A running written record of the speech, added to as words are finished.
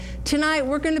tonight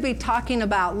we're going to be talking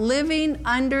about living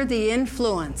under the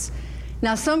influence.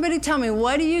 Now, somebody tell me,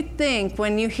 what do you think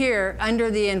when you hear under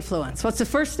the influence? What's the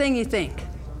first thing you think?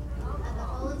 The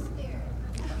Holy Spirit.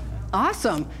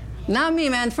 Awesome. Not me,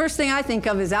 man. First thing I think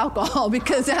of is alcohol,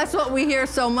 because that's what we hear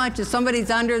so much, is somebody's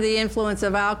under the influence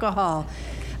of alcohol.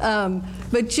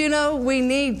 But you know, we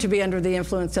need to be under the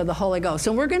influence of the Holy Ghost.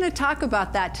 And we're going to talk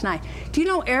about that tonight. Do you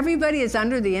know everybody is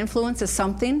under the influence of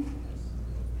something?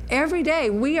 Every day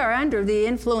we are under the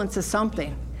influence of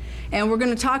something. And we're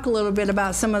going to talk a little bit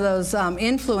about some of those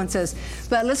influences.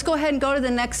 But let's go ahead and go to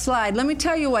the next slide. Let me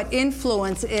tell you what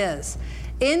influence is.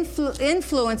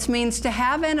 Influence means to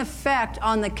have an effect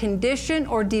on the condition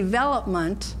or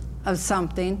development of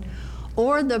something,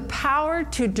 or the power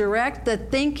to direct the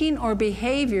thinking or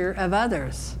behavior of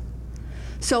others.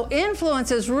 So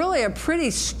influence is really a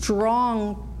pretty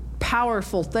strong,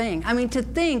 powerful thing. I mean, to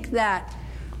think that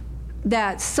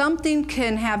something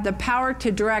can have the power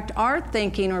to direct our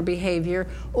thinking or behavior,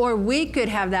 or we could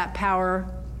have that power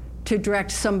to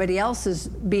direct somebody else's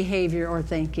behavior or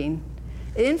thinking.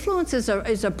 Influence is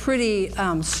a pretty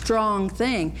strong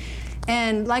thing.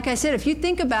 And like I said, if you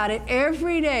think about it,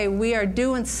 every day we are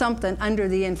doing something under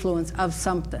the influence of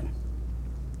something.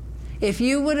 If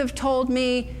you would have told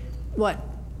me,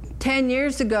 10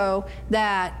 years ago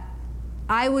that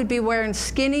I would be wearing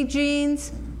skinny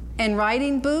jeans and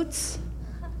riding boots,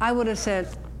 I would have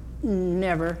said,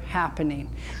 never happening.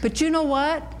 But you know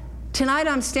what? Tonight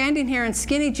I'm standing here in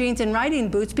skinny jeans and riding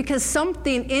boots because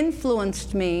something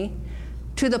influenced me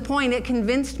to the point it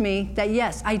convinced me that,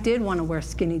 yes, I did want to wear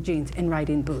skinny jeans and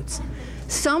riding boots.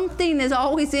 Something is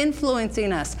always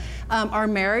influencing us. Our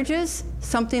marriages,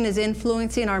 something is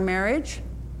influencing our marriage.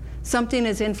 Something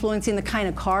is influencing the kind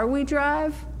of car we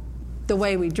drive, the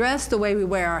way we dress, the way we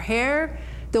wear our hair,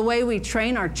 the way we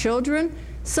train our children.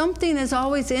 Something is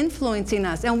always influencing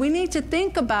us. And we need to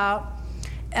think about,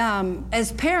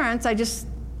 as parents,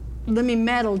 let me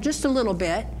meddle just a little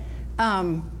bit.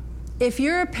 If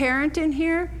you're a parent in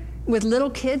here with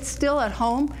little kids still at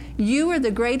home, you are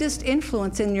the greatest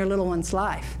influence in your little one's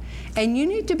life. And you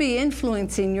need to be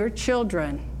influencing your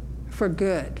children for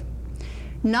good.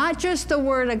 Not just the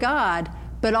Word of God,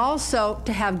 but also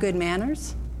to have good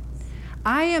manners.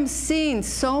 I am seeing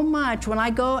so much when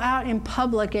I go out in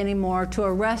public anymore, to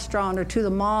a restaurant or to the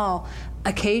mall,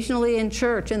 occasionally in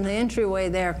church, in the entryway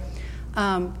there.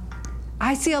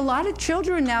 I see a lot of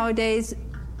children nowadays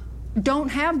don't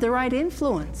have the right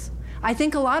influence. I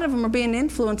think a lot of them are being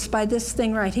influenced by this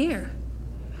thing right here,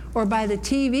 or by the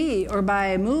TV, or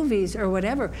by movies, or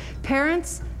whatever.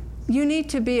 Parents, you need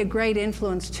to be a great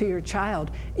influence to your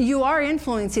child. You are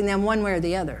influencing them one way or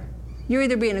the other. You're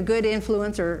either being a good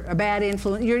influence or a bad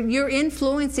influence. You're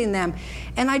influencing them.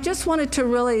 And I just wanted to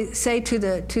really say to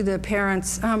the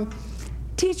parents,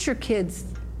 teach your kids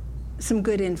some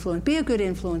good influence. Be a good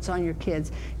influence on your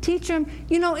kids. Teach them,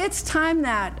 it's time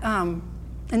that, and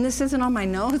this isn't on my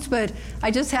notes, but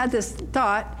I just had this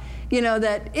thought,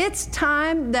 that it's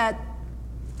time that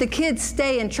the kids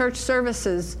stay in church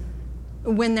services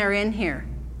when they're in here.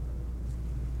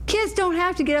 Kids don't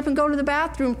have to get up and go to the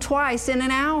bathroom twice in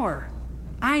an hour.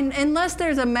 Unless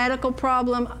there's a medical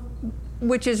problem,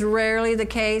 which is rarely the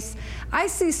case. I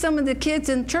see some of the kids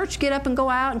in church get up and go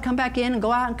out and come back in and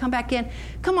go out and come back in.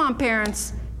 Come on,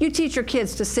 parents. You teach your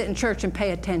kids to sit in church and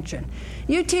pay attention.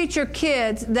 You teach your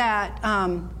kids that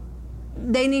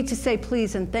they need to say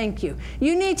please and thank you.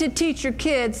 You need to teach your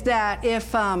kids that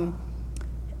if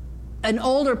an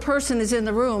older person is in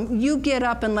the room, you get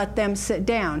up and let them sit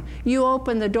down. You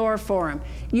open the door for them.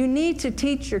 You need to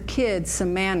teach your kids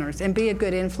some manners and be a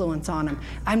good influence on them.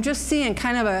 I'm just seeing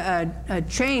kind of a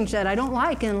change that I don't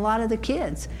like in a lot of the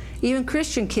kids, even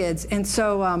Christian kids. And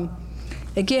so,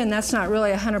 again, that's not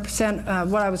really 100%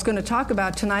 what I was going to talk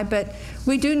about tonight, but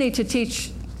we do need to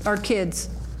teach our kids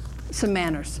some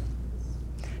manners.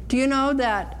 Do you know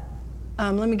that,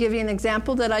 let me give you an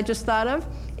example that I just thought of.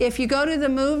 If you go to the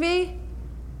movie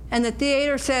and the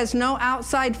theater says no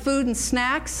outside food and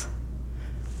snacks,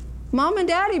 Mom and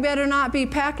Daddy better not be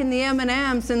packing the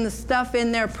M&Ms and the stuff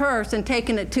in their purse and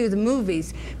taking it to the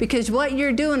movies, because what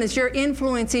you're doing is you're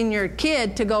influencing your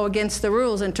kid to go against the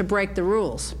rules and to break the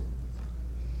rules.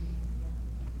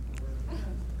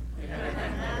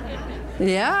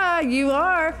 Yeah, you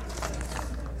are.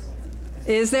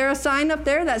 Is there a sign up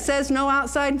there that says no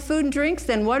outside food and drinks?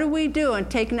 Then what are we doing,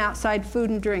 taking outside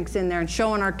food and drinks in there and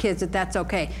showing our kids that that's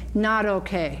okay? Not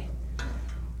okay.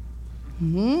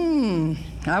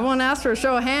 I won't ask for a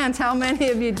show of hands how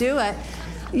many of you do it.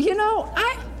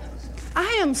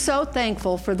 I am so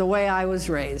thankful for the way I was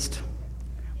raised.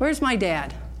 Where's my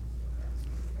dad?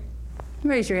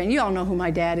 Raise your hand. You all know who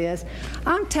my dad is.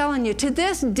 I'm telling you, to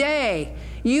this day,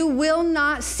 you will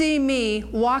not see me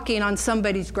walking on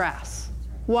somebody's grass.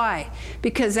 Why?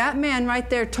 Because that man right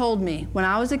there told me when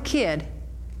I was a kid,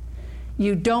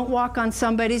 you don't walk on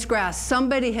somebody's grass.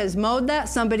 Somebody has mowed that.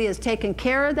 Somebody has taken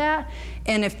care of that.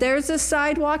 And if there's a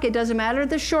sidewalk, it doesn't matter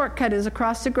the shortcut is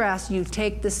across the grass, you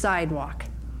take the sidewalk.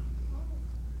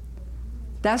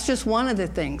 That's just one of the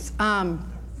things.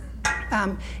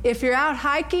 If you're out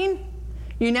hiking,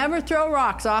 you never throw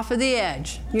rocks off of the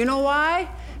edge. You know why?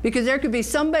 Because there could be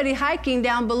somebody hiking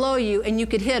down below you and you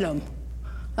could hit them.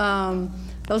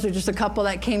 Those are just a couple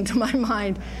that came to my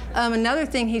mind. Another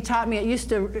thing he taught me, it used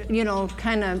to,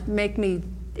 kind of make me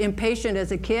impatient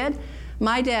as a kid.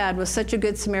 My dad was such a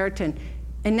good Samaritan.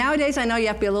 And nowadays, I know you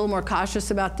have to be a little more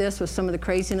cautious about this with some of the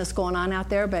craziness going on out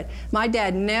there, but my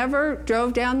dad never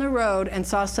drove down the road and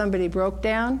saw somebody broke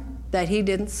down that he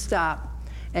didn't stop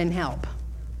and help.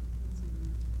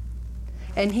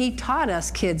 And he taught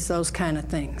us kids those kind of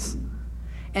things.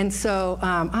 And so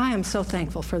I am so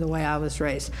thankful for the way I was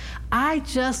raised. I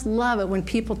just love it when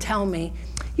people tell me,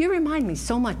 you remind me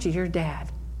so much of your dad.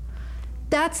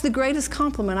 That's the greatest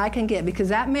compliment I can get, because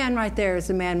that man right there is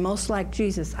the man most like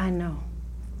Jesus I know.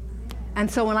 And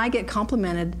so when I get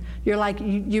complimented, you're like,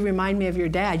 you remind me of your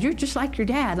dad. You're just like your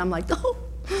dad. I'm like, oh,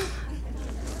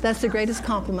 that's the greatest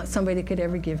compliment somebody could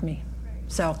ever give me.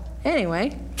 So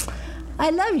anyway, I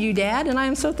love you, Dad, and I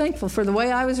am so thankful for the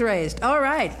way I was raised. All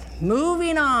right,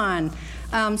 moving on.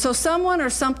 So someone or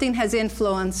something has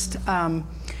influenced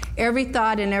every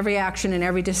thought and every action and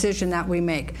every decision that we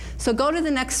make. So go to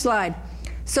the next slide.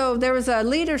 So there was a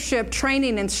leadership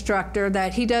training instructor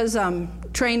that he does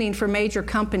training for major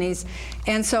companies,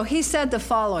 and so he said the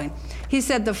following. He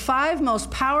said the 5 most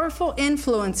powerful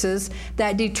influences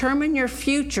that determine your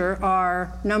future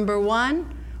are, number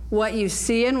 1, what you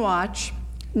see and watch.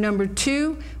 Number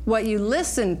 2, what you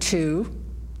listen to.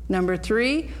 Number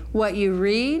 3, what you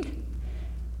read.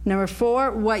 Number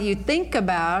 4, what you think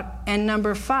about. And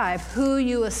number 5, who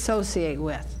you associate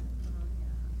with.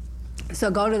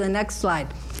 So go to the next slide.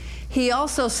 He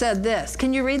also said this.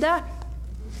 Can you read that?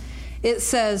 It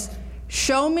says,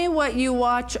 show me what you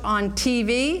watch on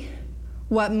TV,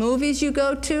 what movies you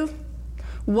go to,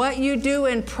 what you do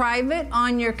in private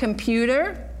on your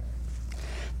computer,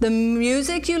 the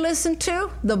music you listen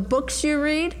to, the books you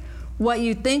read, what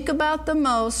you think about the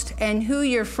most, and who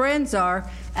your friends are,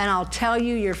 and I'll tell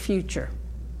you your future.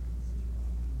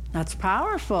 That's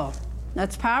powerful.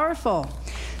 That's powerful.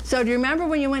 So do you remember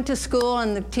when you went to school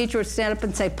and the teacher would stand up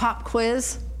and say, pop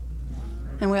quiz?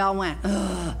 And we all went,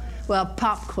 ugh. Well,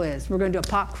 pop quiz. We're going to do a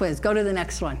pop quiz. Go to the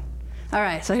next one. All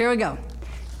right, so here we go.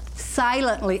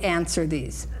 Silently answer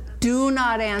these. Do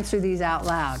not answer these out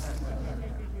loud.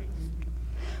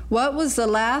 What was the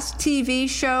last TV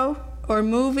show or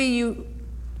movie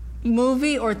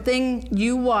or thing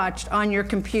you watched on your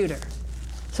computer?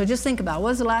 So just think about, what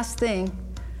was the last thing,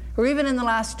 or even in the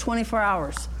last 24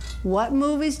 hours? What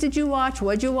movies did you watch?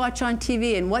 What did you watch on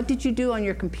TV? And what did you do on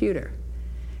your computer?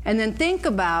 And then think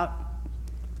about,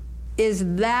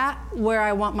 is that where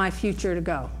I want my future to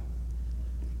go?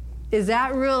 Is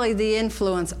that really the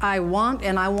influence I want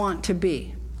and I want to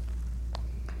be?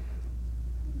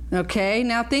 Okay,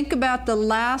 now think about the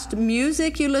last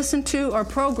music you listened to or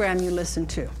program you listened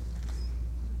to.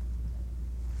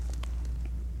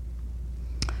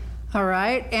 All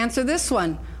right, answer this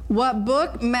one. What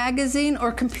book, magazine,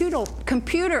 or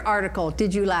computer article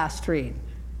did you last read?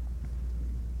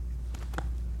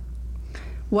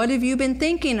 What have you been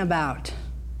thinking about?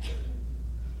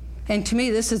 And to me,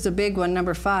 this is a big one,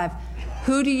 number 5.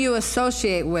 Who do you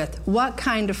associate with? What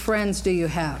kind of friends do you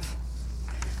have?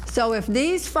 So if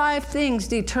these 5 things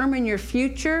determine your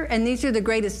future, and these are the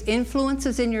greatest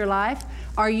influences in your life,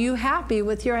 are you happy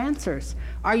with your answers?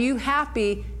 Are you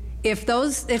happy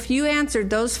if you answered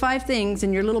those 5 things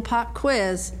in your little pop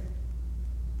quiz?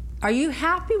 Are you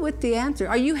happy with the answer?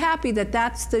 Are you happy that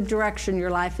that's the direction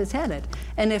your life is headed?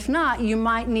 And if not, you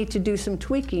might need to do some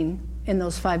tweaking in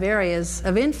those 5 areas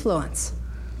of influence.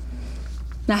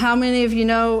 Now, how many of you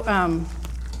know,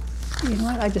 you know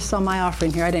what? I just saw my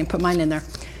offering here. I didn't put mine in there.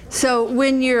 So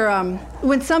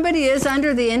when somebody is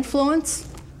under the influence,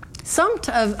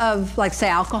 of like say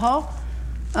alcohol,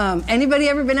 anybody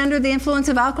ever been under the influence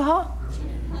of alcohol?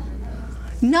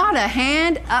 Not a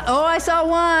hand. I saw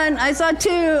 1. I saw 2.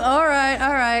 All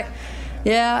right.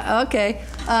 Yeah, okay.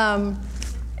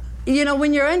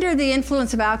 When you're under the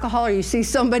influence of alcohol, or you see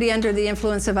somebody under the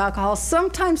influence of alcohol,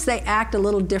 sometimes they act a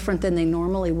little different than they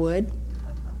normally would.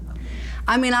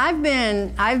 I mean, I've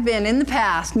been in the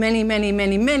past,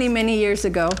 many years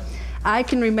ago, I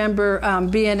can remember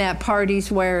being at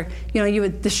parties where,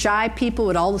 the shy people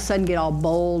would all of a sudden get all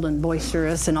bold and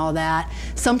boisterous and all that.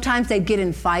 Sometimes they'd get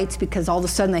in fights because all of a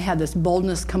sudden they had this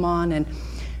boldness come on. And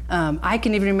I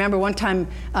can even remember one time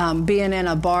being in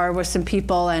a bar with some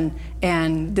people,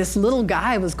 and this little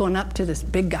guy was going up to this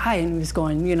big guy, and he was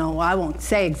going, I won't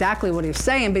say exactly what he was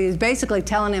saying, but he was basically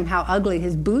telling him how ugly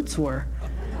his boots were.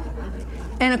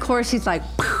 And of course, he's like,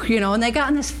 and they got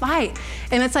in this fight.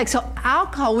 And it's like, so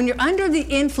alcohol, when you're under the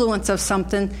influence of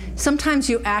something, sometimes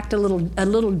you act a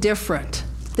little different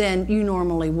than you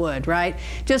normally would, right?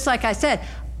 Just like I said,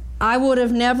 I would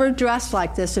have never dressed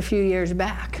like this a few years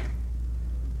back.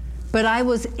 But I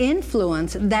was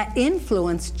influenced. That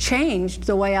influence changed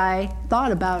the way I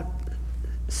thought about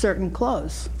certain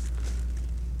clothes.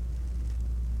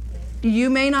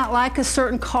 You may not like a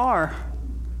certain car,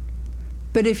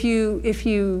 but if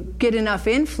you get enough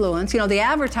influence, the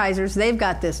advertisers, they've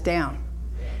got this down.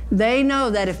 They know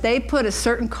that if they put a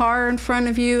certain car in front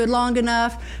of you long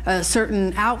enough,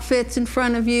 certain outfits in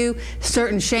front of you,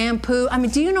 certain shampoo. I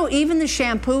mean, do you know even the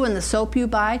shampoo and the soap you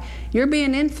buy, you're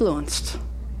being influenced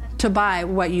to buy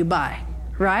what you buy,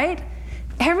 right?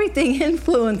 Everything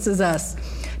influences us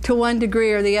to one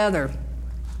degree or the other.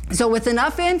 So with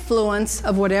enough influence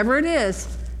of whatever it is,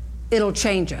 it'll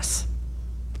change us.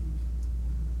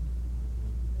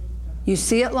 You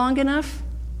see it long enough?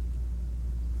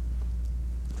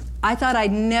 I thought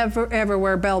I'd never, ever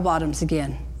wear bell-bottoms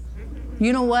again.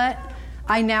 You know what?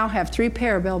 I now have 3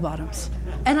 pair of bell-bottoms.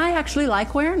 And I actually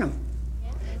like wearing them.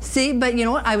 See, but you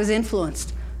know what? I was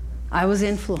influenced.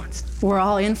 We're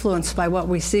all influenced by what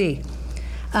we see.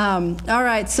 All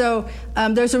right, so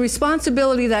there's a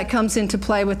responsibility that comes into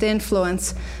play with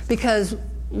influence, because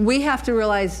we have to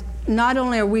realize not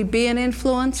only are we being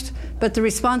influenced, but the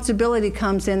responsibility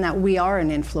comes in that we are an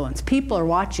influence. People are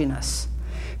watching us.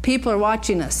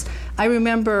 I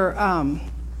remember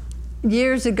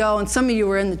years ago, and some of you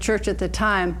were in the church at the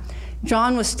time,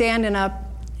 John was standing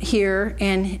up here,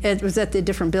 and it was at the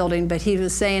different building, but he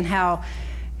was saying how,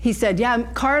 he said, yeah,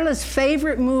 Carla's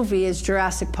favorite movie is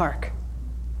Jurassic Park.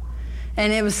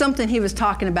 And it was something he was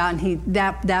talking about, and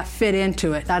that fit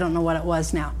into it. I don't know what it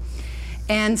was now.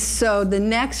 And so the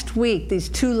next week, these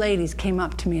 2 ladies came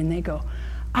up to me and they go,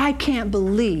 I can't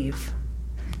believe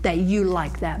that you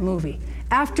like that movie.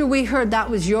 After we heard that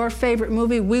was your favorite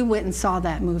movie, we went and saw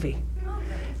that movie.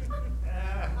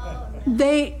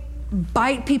 They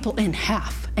bite people in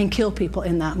half and kill people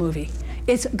in that movie.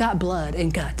 It's got blood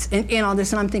and guts and all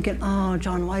this. And I'm thinking, oh,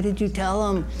 John, why did you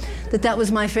tell them that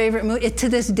was my favorite movie? To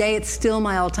this day, it's still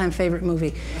my all-time favorite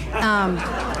movie.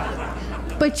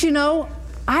 But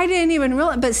I didn't even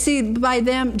realize, but see, by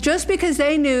them, just because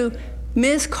they knew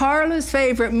Miss Carla's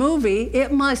favorite movie,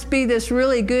 it must be this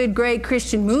really good, great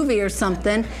Christian movie or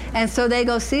something, and so they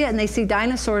go see it, and they see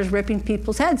dinosaurs ripping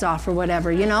people's heads off or whatever,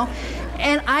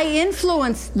 and I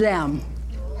influenced them,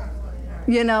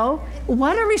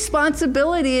 What a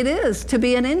responsibility it is to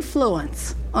be an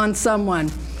influence on someone.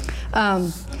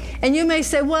 And you may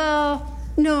say, well,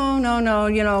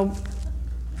 no,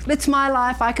 it's my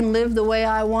life, I can live the way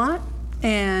I want,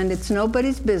 and it's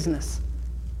nobody's business.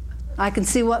 I can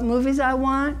see what movies I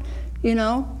want,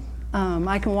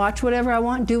 I can watch whatever I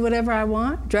want, do whatever I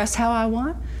want, dress how I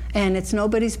want, and it's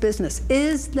nobody's business.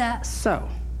 Is that so?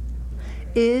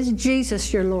 Is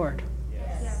Jesus your Lord?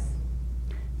 Yes.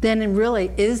 Then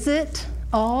really, is it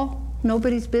all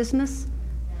nobody's business?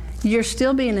 You're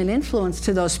still being an influence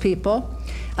to those people.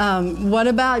 What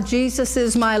about Jesus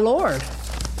is my Lord?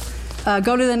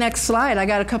 Go to the next slide. I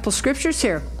got a couple scriptures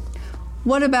here.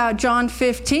 What about John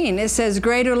 15? It says,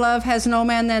 greater love has no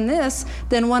man than this,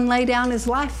 than one lay down his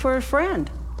life for a friend.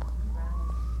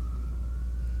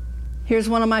 Here's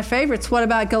one of my favorites. What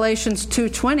about Galatians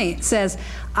 2:20? It says,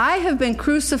 I have been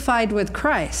crucified with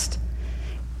Christ,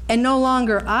 and no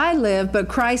longer I live, but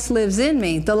Christ lives in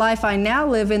me. The life I now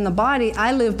live in the body,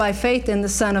 I live by faith in the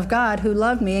Son of God who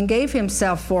loved me and gave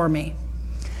himself for me.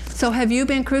 So have you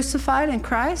been crucified in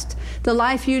Christ? The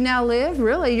life you now live,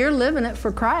 really, you're living it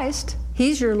for Christ.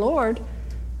 He's your Lord.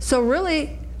 So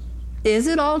really, is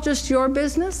it all just your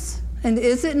business? And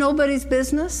is it nobody's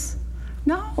business?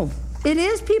 No, it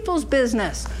is people's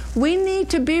business. We need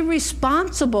to be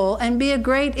responsible and be a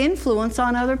great influence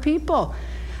on other people.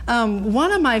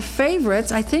 One of my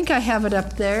favorites, I think I have it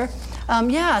up there.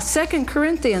 2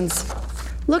 Corinthians.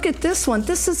 Look at this one.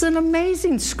 This is an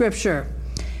amazing scripture.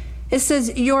 It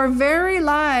says, your very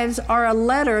lives are a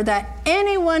letter that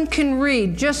anyone can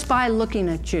read just by looking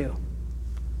at you.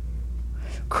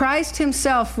 Christ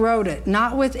himself wrote it,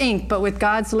 not with ink, but with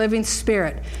God's living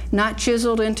Spirit, not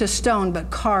chiseled into stone, but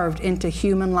carved into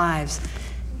human lives.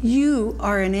 You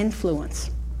are an influence.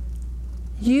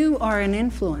 You are an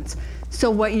influence.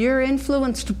 So what you're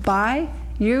influenced by,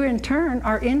 you in turn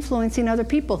are influencing other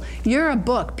people. You're a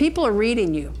book. People are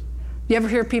reading you. You ever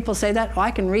hear people say that? Oh,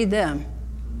 I can read them.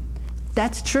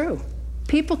 That's true.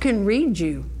 People can read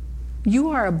you. You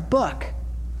are a book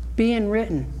being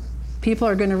written. People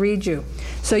are going to read you.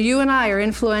 So you and I are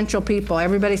influential people.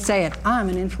 Everybody say it. I'm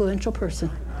an influential person.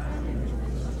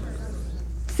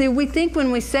 See, we think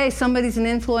when we say somebody's an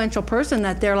influential person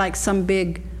that they're like some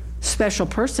big special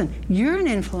person. You're an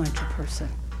influential person.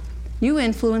 You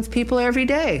influence people every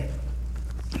day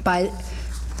by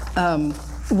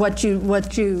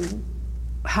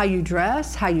how you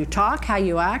dress, how you talk, how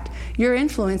you act. You're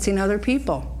influencing other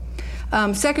people.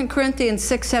 2 Corinthians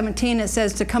 6:17, it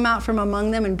says to come out from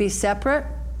among them and be separate.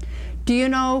 Do you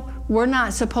know we're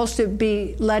not supposed to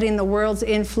be letting the world's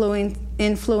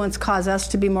influence cause us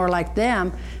to be more like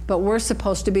them, but we're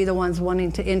supposed to be the ones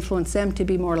wanting to influence them to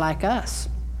be more like us.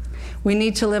 We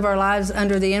need to live our lives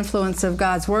under the influence of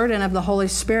God's Word and of the Holy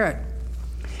Spirit.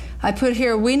 I put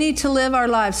here, we need to live our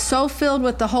lives so filled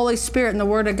with the Holy Spirit and the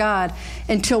Word of God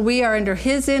until we are under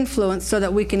His influence so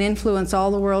that we can influence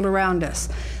all the world around us.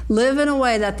 Live in a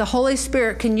way that the Holy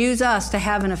Spirit can use us to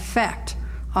have an effect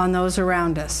on those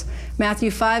around us. Matthew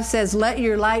 5 says, let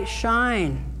your light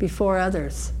shine before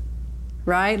others.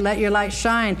 Right? Let your light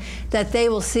shine that they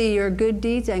will see your good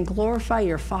deeds and glorify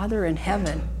your Father in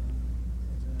heaven.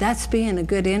 That's being a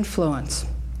good influence.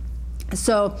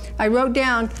 So I wrote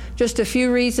down just a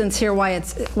few reasons here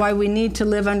why we need to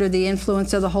live under the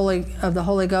influence of the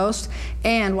Holy Ghost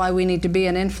and why we need to be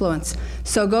an influence.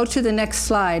 So go to the next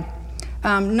slide.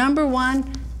 Number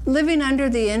one, living under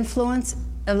the influence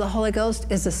of the Holy Ghost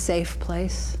is a safe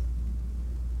place.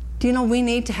 Do you know we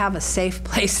need to have a safe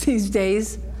place these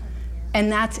days?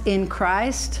 And that's in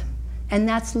Christ, and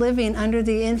that's living under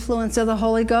the influence of the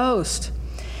Holy Ghost.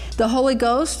 The Holy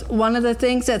Ghost, one of the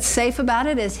things that's safe about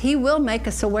it is He will make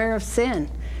us aware of sin.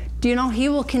 Do you know He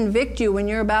will convict you when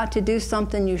you're about to do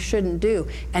something you shouldn't do,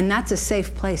 and that's a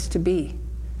safe place to be.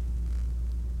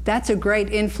 That's a great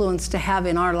influence to have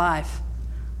in our life,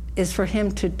 is for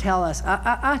Him to tell us,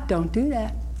 don't do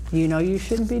that. You know you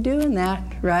shouldn't be doing that,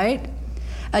 right?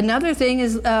 Another thing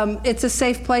is it's a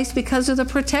safe place because of the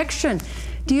protection.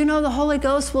 Do you know the Holy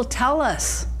Ghost will tell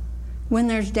us when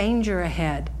there's danger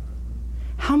ahead?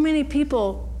 How many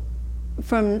people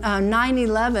from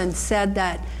 9/11 said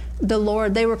that the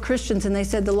Lord, they were Christians, and they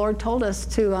said the Lord told us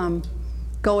to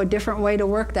go a different way to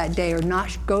work that day or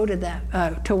not go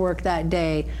to work that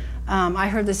day. I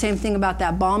heard the same thing about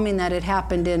that bombing that had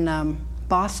happened in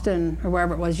Boston or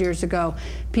wherever it was years ago.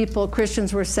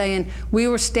 Christians were saying, we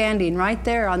were standing right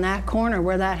there on that corner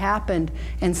where that happened,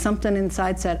 and something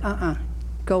inside said,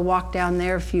 go walk down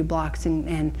there a few blocks.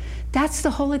 And that's the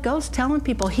Holy Ghost telling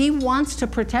people. He wants to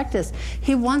protect us.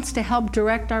 He wants to help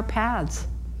direct our paths.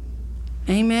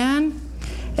 Amen?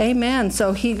 Amen.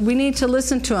 So we need to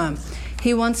listen to Him.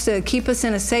 He wants to keep us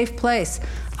in a safe place.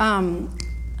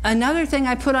 Another thing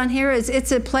I put on here is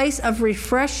it's a place of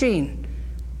refreshing.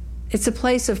 It's a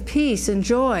place of peace and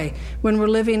joy when we're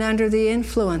living under the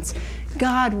influence.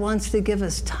 God wants to give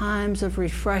us times of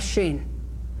refreshing.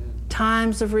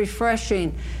 Times of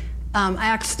refreshing.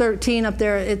 Acts 13 up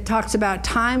there, it talks about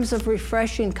times of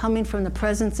refreshing coming from the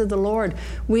presence of the Lord.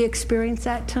 We experience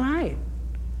that tonight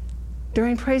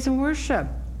during praise and worship.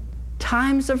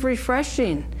 Times of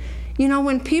refreshing. You know,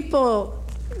 when people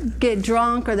get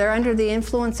drunk or they're under the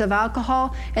influence of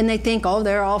alcohol and they think,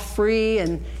 they're all free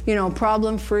and,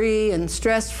 problem free and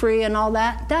stress free and all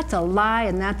that, that's a lie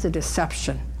and that's a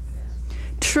deception.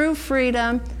 True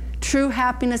freedom, true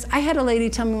happiness. I had a lady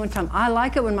tell me one time, I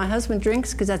like it when my husband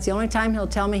drinks because that's the only time he'll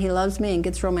tell me he loves me and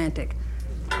gets romantic.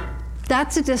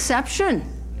 That's a deception.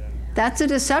 That's a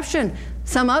deception.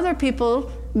 Some other people,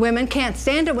 women, can't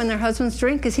stand it when their husbands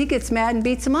drink because he gets mad and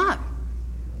beats them up.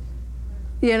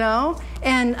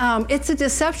 And it's a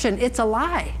deception. It's a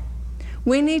lie.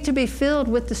 We need to be filled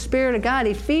with the Spirit of God.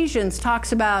 Ephesians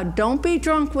talks about don't be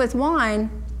drunk with wine,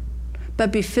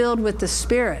 but be filled with the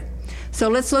Spirit. So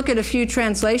let's look at a few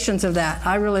translations of that.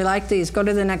 I really like these. Go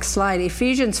to the next slide.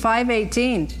 Ephesians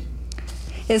 5:18.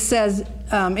 It says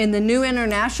in the New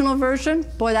International Version,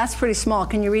 boy, that's pretty small.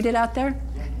 Can you read it out there?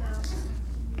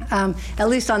 At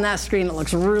least on that screen it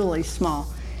looks really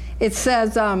small. It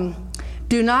says,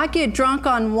 do not get drunk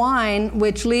on wine,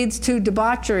 which leads to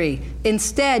debauchery.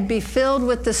 Instead, be filled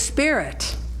with the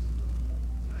Spirit.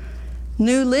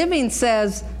 New Living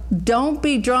says, don't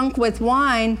be drunk with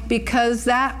wine because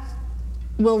that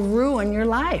will ruin your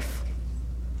life.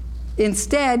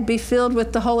 Instead, be filled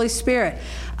with the Holy Spirit.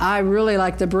 I really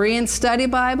like the Berean Study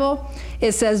Bible.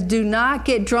 It says, do not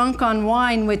get drunk on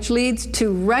wine, which leads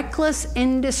to reckless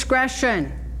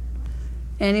indiscretion.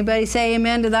 Anybody say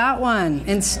amen to that one?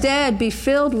 Instead, be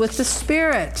filled with the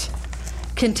Spirit.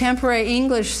 Contemporary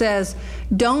English says,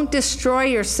 don't destroy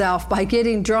yourself by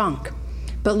getting drunk,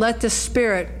 but let the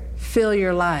Spirit fill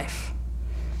your life.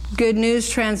 Good News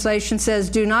Translation says,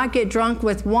 do not get drunk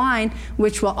with wine,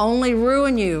 which will only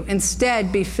ruin you.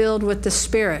 Instead, be filled with the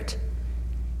Spirit.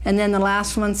 And then the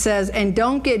last one says, and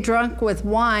don't get drunk with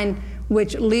wine,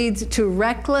 which leads to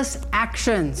reckless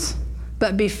actions,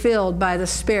 but be filled by the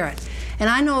Spirit. And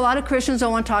I know a lot of Christians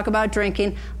don't want to talk about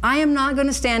drinking. I am not going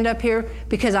to stand up here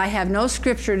because I have no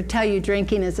scripture to tell you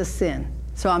drinking is a sin.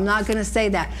 So I'm not going to say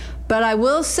that. But I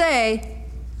will say,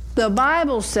 the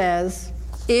Bible says,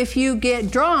 if you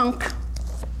get drunk,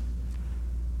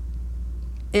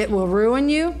 it will ruin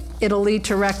you. It'll lead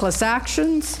to reckless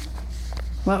actions.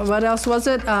 What else was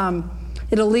it?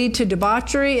 It'll lead to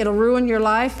debauchery. It'll ruin your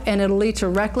life, and it'll lead to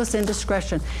reckless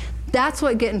indiscretion. That's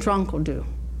what getting drunk will do.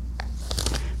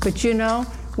 But you know,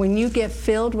 when you get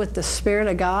filled with the Spirit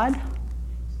of God,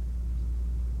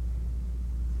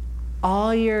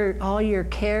 all your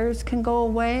cares can go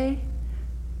away.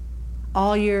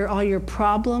 All your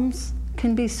problems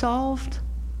can be solved.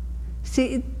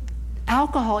 See,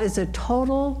 alcohol is a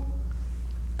total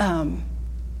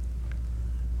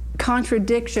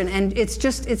contradiction, and it's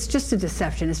just a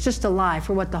deception. It's just a lie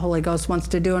for what the Holy Ghost wants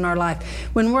to do in our life.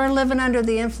 When we're living under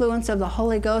the influence of the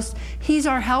Holy Ghost, He's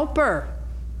our helper.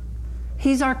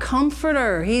 He's our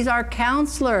comforter. He's our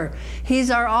counselor.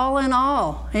 He's our all in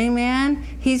all. Amen?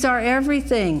 He's our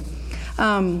everything.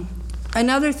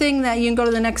 Another thing that, you can go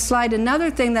to the next slide, another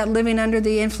thing that living under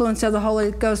the influence of the Holy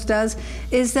Ghost does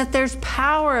is that there's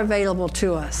power available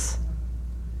to us.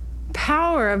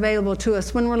 Power available to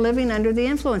us when we're living under the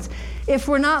influence. If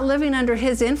we're not living under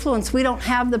His influence, we don't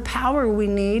have the power we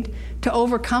need to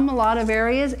overcome a lot of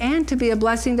areas and to be a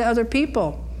blessing to other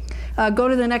people. Go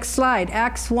to the next slide.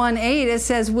 Acts 1:8, it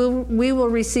says, we will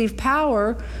receive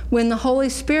power when the Holy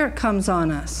Spirit comes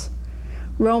on us.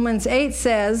 Romans 8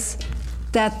 says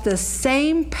that the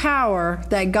same power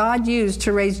that God used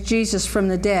to raise Jesus from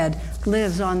the dead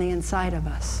lives on the inside of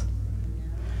us.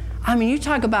 I mean, you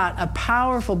talk about a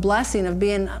powerful blessing of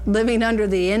living under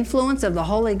the influence of the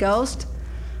Holy Ghost.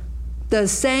 The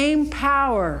same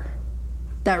power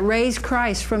that raised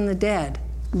Christ from the dead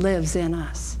lives in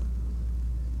us.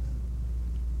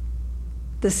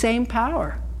 The same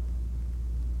power.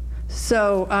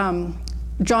 So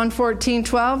John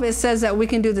 14:12, it says that we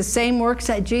can do the same works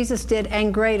that Jesus did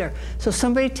and greater. So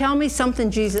somebody tell me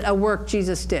a work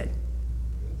Jesus did.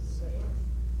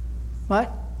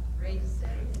 What?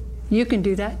 You can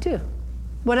do that too.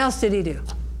 What else did He do?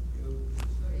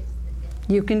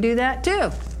 You can do that too.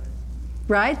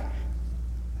 Right?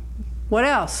 What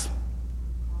else?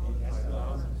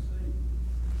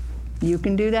 You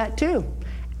can do that too.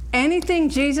 Anything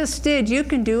Jesus did, you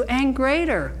can do and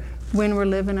greater when we're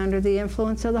living under the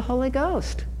influence of the Holy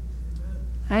Ghost.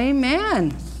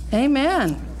 Amen.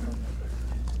 Amen.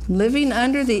 Living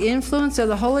under the influence of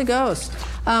the Holy Ghost.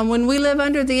 When we live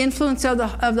under the influence of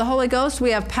the Holy Ghost,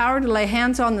 we have power to lay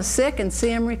hands on the sick and see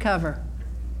them recover.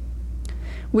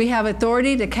 We have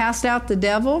authority to cast out the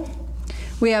devil.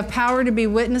 We have power to be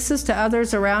witnesses to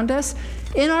others around us.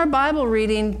 In our Bible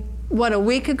reading, a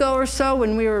week ago or so,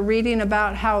 when we were reading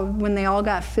about how when they all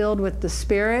got filled with the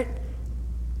Spirit,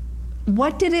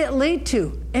 what did it lead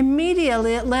to?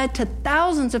 Immediately it led to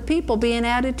thousands of people being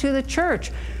added to the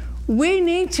church. We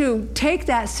need to take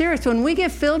that serious. When we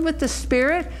get filled with the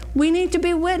Spirit, we need to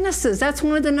be witnesses. That's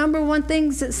one of the number one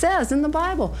things it says in the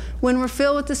Bible. When we're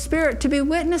filled with the Spirit, to be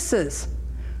witnesses.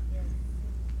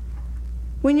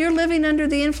 When you're living under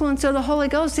the influence of the Holy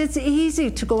Ghost, it's easy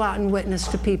to go out and witness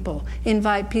to people,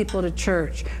 invite people to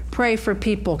church, pray for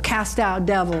people, cast out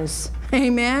devils.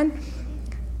 Amen?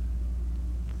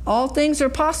 All things are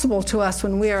possible to us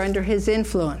when we are under His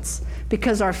influence,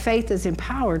 because our faith is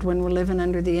empowered when we're living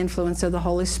under the influence of the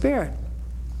Holy Spirit.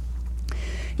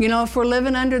 You know, if we're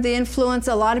living under the influence,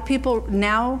 a lot of people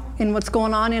now, in what's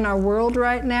going on in our world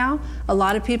right now, a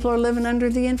lot of people are living under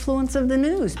the influence of the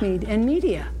news and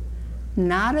media.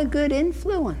 Not a good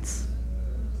influence.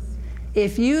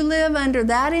 If you live under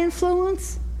that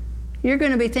influence, you're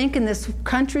going to be thinking this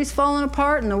country's falling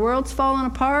apart and the world's falling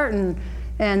apart and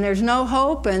there's no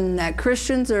hope and that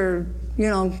Christians are,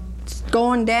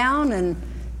 going down and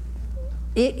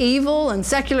evil and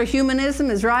secular humanism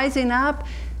is rising up.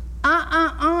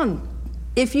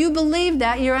 If you believe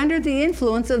that, you're under the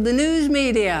influence of the news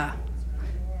media.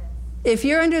 If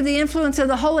you're under the influence of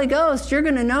the Holy Ghost, you're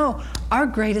going to know our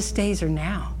greatest days are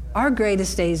now. Our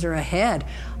greatest days are ahead.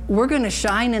 We're going to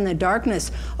shine in the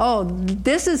darkness. Oh,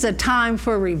 this is a time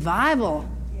for revival.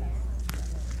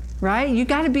 Right? You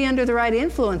got to be under the right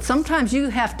influence. Sometimes you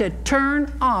have to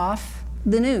turn off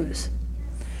the news.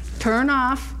 Turn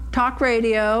off talk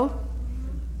radio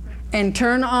and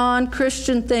turn on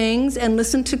Christian things and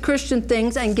listen to Christian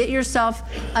things and get yourself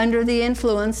under the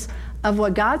influence of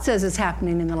what God says is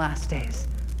happening in the last days.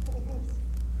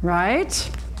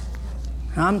 Right?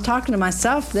 I'm talking to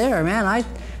myself there, man.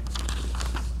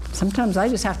 Sometimes I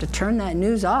just have to turn that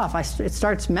news off. It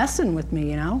starts messing with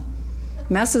me,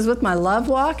 Messes with my love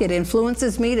walk. It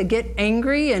influences me to get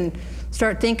angry and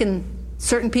start thinking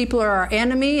certain people are our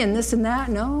enemy and this and that.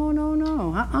 No.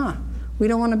 We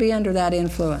don't want to be under that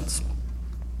influence.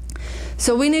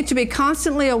 So we need to be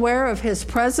constantly aware of His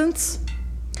presence.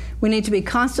 We need to be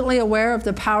constantly aware of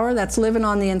the power that's living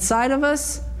on the inside of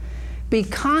us. Be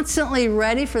constantly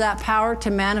ready for that power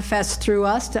to manifest through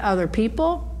us to other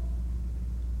people.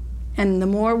 And the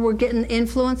more we're getting the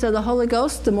influence of the Holy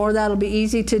Ghost, the more that'll be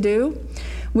easy to do.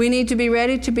 We need to be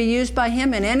ready to be used by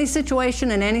Him in any situation,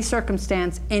 in any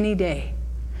circumstance, any day.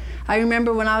 I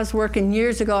remember when I was working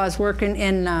years ago, I was working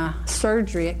in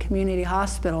surgery at Community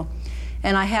Hospital.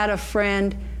 And I had a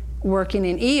friend working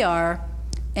in ER,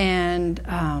 and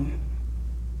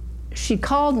she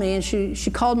called me, and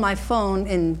she called my phone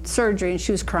in surgery, and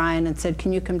she was crying and said,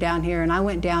 "Can you come down here?" And I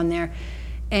went down there,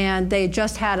 and they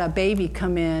just had a baby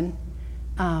come in,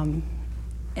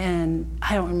 and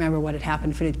I don't remember what had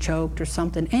happened, if it had choked or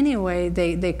something. Anyway,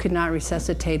 they could not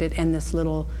resuscitate it, and this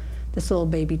little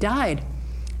baby died.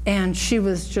 And she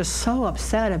was just so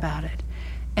upset about it.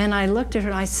 And I looked at her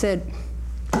and I said,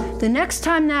 "The next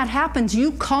time that happens,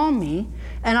 you call me,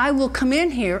 and I will come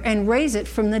in here and raise it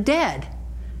from the dead."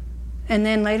 And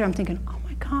then later I'm thinking, oh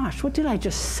my gosh, what did I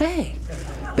just say?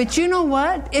 But you know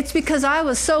what? It's because I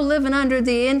was so living under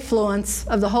the influence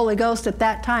of the Holy Ghost at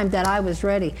that time that I was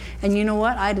ready. And you know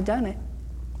what? I'd have done it.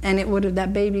 And it would have,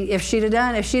 that baby, if she'd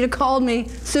have called me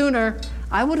sooner,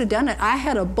 I would have done it. I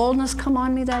had a boldness come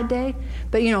on me that day.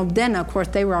 But then of course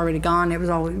they were already gone. It was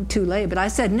all too late. But I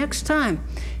said, next time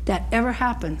that ever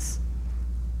happens,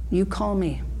 you call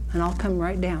me and I'll come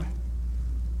right down.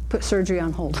 Put surgery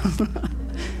on hold.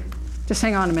 Just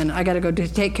hang on a minute. I got to go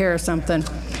take care of something.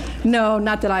 No,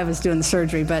 not that I was doing the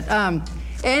surgery, but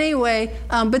anyway,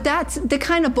 but that's the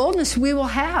kind of boldness we will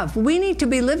have. We need to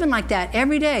be living like that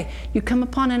every day. You come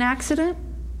upon an accident.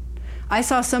 I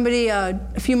saw somebody a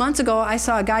few months ago. I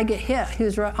saw a guy get hit. He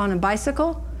was on a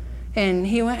bicycle, and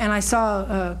he went, and I saw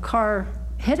a car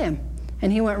hit him,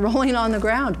 and he went rolling on the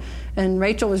ground. And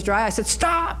Rachel was dry. I said,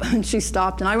 "Stop!" And she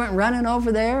stopped, and I went running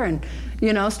over there, and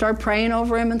started praying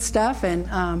over him and stuff. And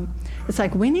it's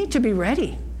like we need to be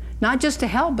ready. Not just to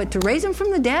help, but to raise them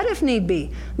from the dead if need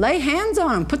be. Lay hands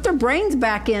on them. Put their brains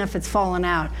back in if it's fallen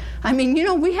out. I mean,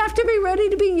 we have to be ready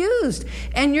to be used.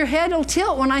 And your head will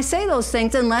tilt when I say those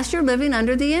things unless you're living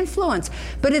under the influence.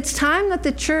 But it's time that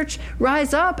the church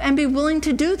rise up and be willing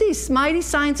to do these mighty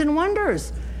signs and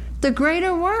wonders, the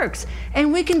greater works.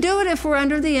 And we can do it if we're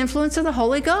under the influence of the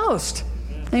Holy Ghost.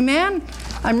 Amen?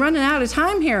 I'm running out of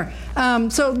time here.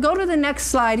 So go to the next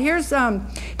slide.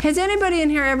 Has anybody in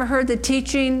here ever heard the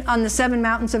teaching on the 7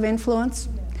 mountains of influence?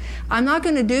 I'm not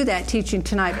going to do that teaching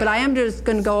tonight, but I am just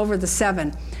going to go over the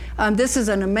 7. This is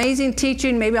an amazing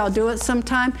teaching. Maybe I'll do it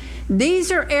sometime.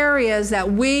 These are areas that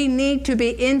we need to be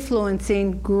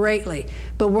influencing greatly,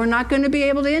 but we're not going to be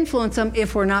able to influence them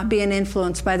if we're not being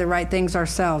influenced by the right things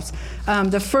ourselves.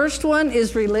 The first one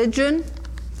is religion.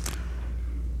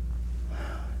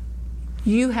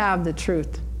 You have the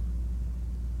truth.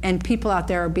 And people out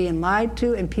there are being lied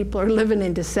to, and people are living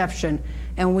in deception.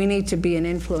 And we need to be an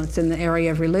influence in the area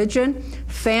of religion.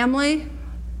 Family,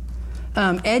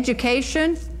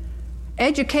 education.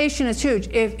 Education is huge.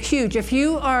 If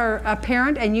you are a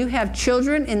parent and you have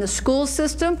children in the school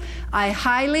system, I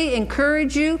highly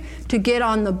encourage you to get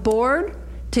on the board,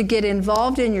 to get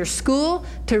involved in your school,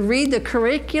 to read the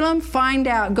curriculum, find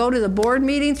out, go to the board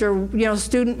meetings or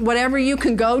student, whatever you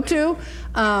can go to,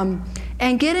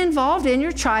 and get involved in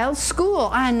your child's school.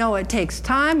 I know it takes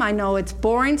time. I know it's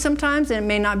boring sometimes and it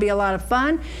may not be a lot of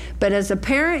fun, but as a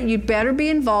parent, you better be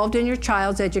involved in your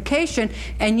child's education,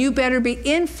 and you better be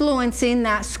influencing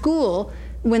that school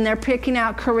when they're picking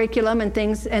out curriculum and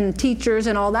things and teachers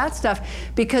and all that stuff.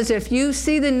 Because if you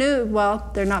see the news,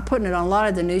 well, they're not putting it on a lot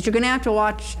of the news. You're going to have to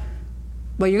watch,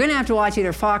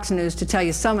 either Fox News to tell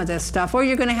you some of this stuff, or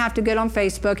you're going to have to get on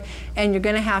Facebook, and you're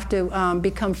going to have to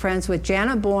become friends with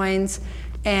Janet Boynes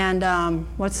and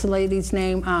what's the lady's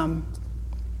name?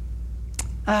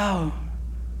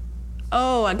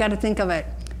 oh, I got to think of it.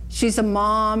 She's a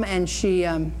mom, and she,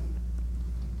 I'll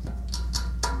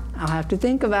have to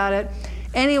think about it.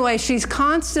 Anyway, she's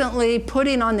constantly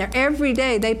putting on there, every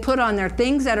day they put on there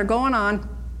things that are going on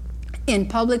in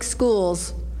public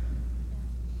schools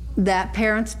that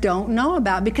parents don't know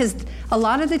about, because a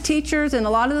lot of the teachers and a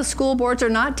lot of the school boards are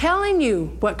not telling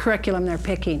you what curriculum they're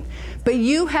picking. But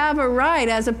you have a right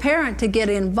as a parent to get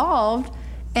involved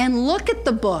and look at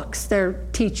the books they're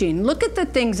teaching. Look at the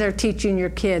things they're teaching your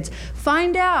kids.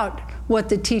 Find out what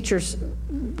the teachers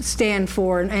stand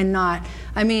for and not.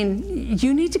 I mean,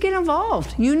 you need to get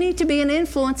involved. You need to be an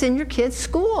influence in your kids'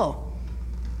 school.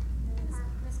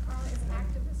 Miss Carla is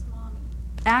activist mommy.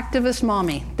 Activist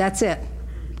mommy, that's it.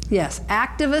 Yes,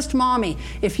 activist mommy.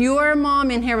 If you are a mom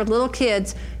in here with little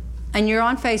kids and you're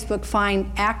on Facebook,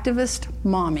 find activist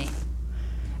mommy.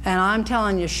 And I'm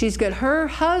telling you, she's good. Her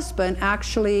husband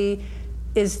actually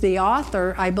is the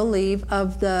author, I believe,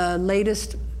 of the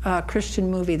latest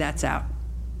Christian movie that's out.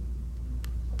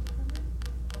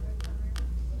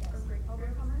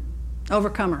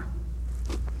 Overcomer.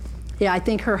 Yeah, I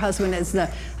think her husband is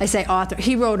I say author.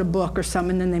 He wrote a book or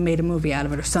something, and then they made a movie out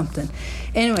of it or something.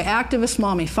 Anyway, activist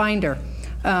mommy, find her.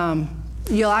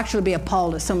 You'll actually be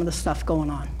appalled at some of the stuff going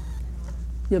on.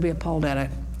 You'll be appalled at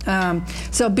it.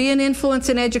 So be an influence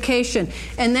in education.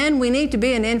 And then we need to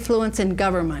be an influence in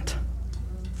government.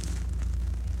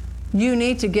 You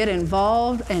need to get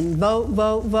involved and vote,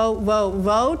 vote, vote, vote,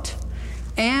 vote.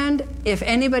 And if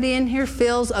anybody in here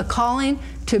feels a calling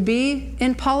to be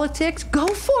in politics, go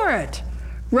for it.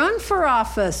 Run for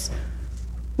office.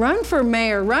 Run for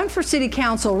mayor. Run for city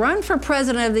council. Run for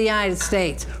president of the United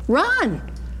States. Run.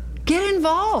 Get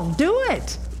involved. Do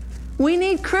it. We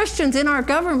need Christians in our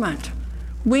government.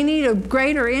 We need a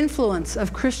greater influence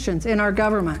of Christians in our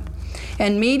government.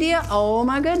 And media, oh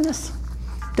my goodness.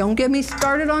 Don't get me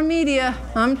started on media.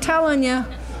 I'm telling you.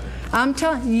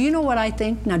 You know what I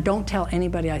think? Now don't tell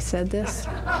anybody I said this.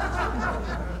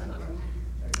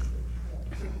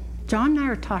 John and I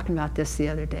were talking about this the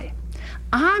other day.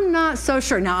 I'm not so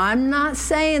sure. Now I'm not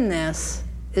saying this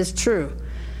is true,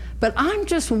 but I'm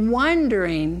just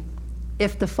wondering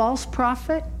if the false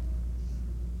prophet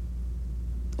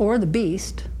or the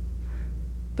beast,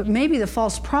 but maybe the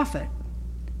false prophet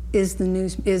is the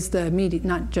news, is the media,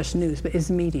 not just news, but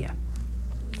is media.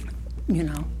 You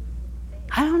know.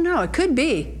 I don't know. It could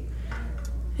be.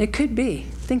 It could be.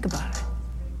 Think about it.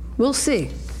 We'll see.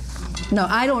 No,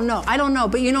 I don't know. I don't know.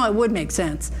 But you know, it would make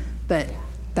sense. But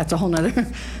that's a whole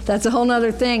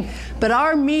nother thing. But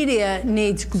our media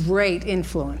needs great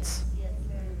influence.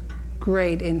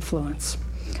 Great influence.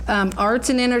 Arts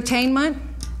and entertainment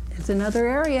is another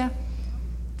area.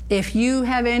 If you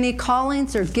have any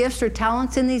callings or gifts or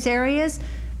talents in these areas,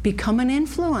 become an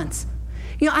influence.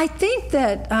 You know, I think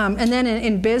that, and then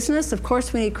in business, of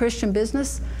course, we need Christian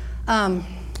business.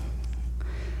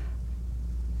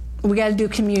 We got to do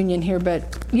communion here,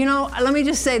 but, you know, let me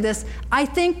just say this. I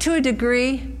think to a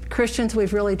degree, Christians,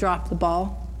 we've really dropped the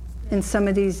ball in some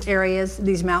of these areas,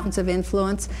 these mountains of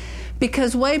influence.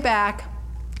 Because way back,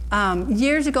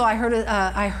 years ago, I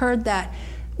heard that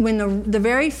when the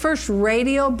very first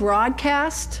radio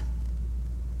broadcast,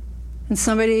 and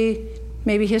somebody,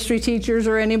 maybe history teachers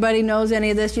or anybody knows any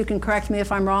of this, you can correct me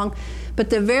if I'm wrong, but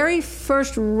the very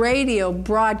first radio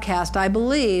broadcast, I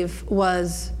believe,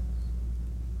 was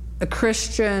a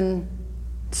Christian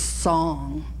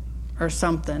song or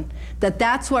something.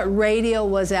 That's what radio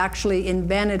was actually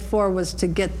invented for, was to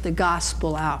get the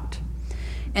gospel out.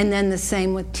 And then the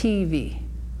same with TV.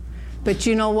 But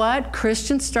you know what?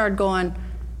 Christians started going,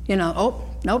 you know, oh,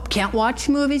 nope, can't watch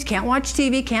movies, can't watch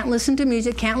TV, can't listen to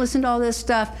music, can't listen to all this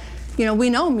stuff. You know, we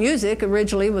know music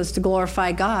originally was to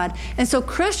glorify God. And so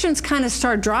Christians kind of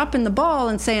start dropping the ball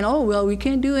and saying, oh, well, we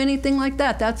can't do anything like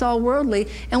that. That's all worldly.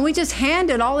 And we just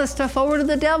handed all this stuff over to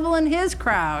the devil and his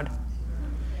crowd.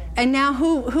 And now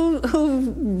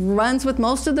who runs with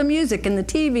most of the music and the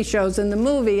TV shows and the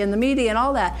movie and the media and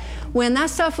all that? When that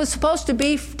stuff was supposed to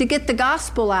be to get the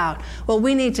gospel out, well,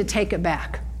 we need to take it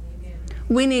back.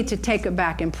 We need to take it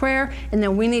back in prayer, and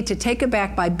then we need to take it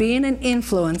back by being an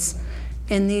influence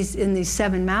in these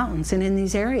 7 mountains and in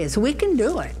these areas. We can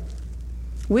do it.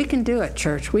 We can do it,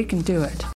 church. We can do it.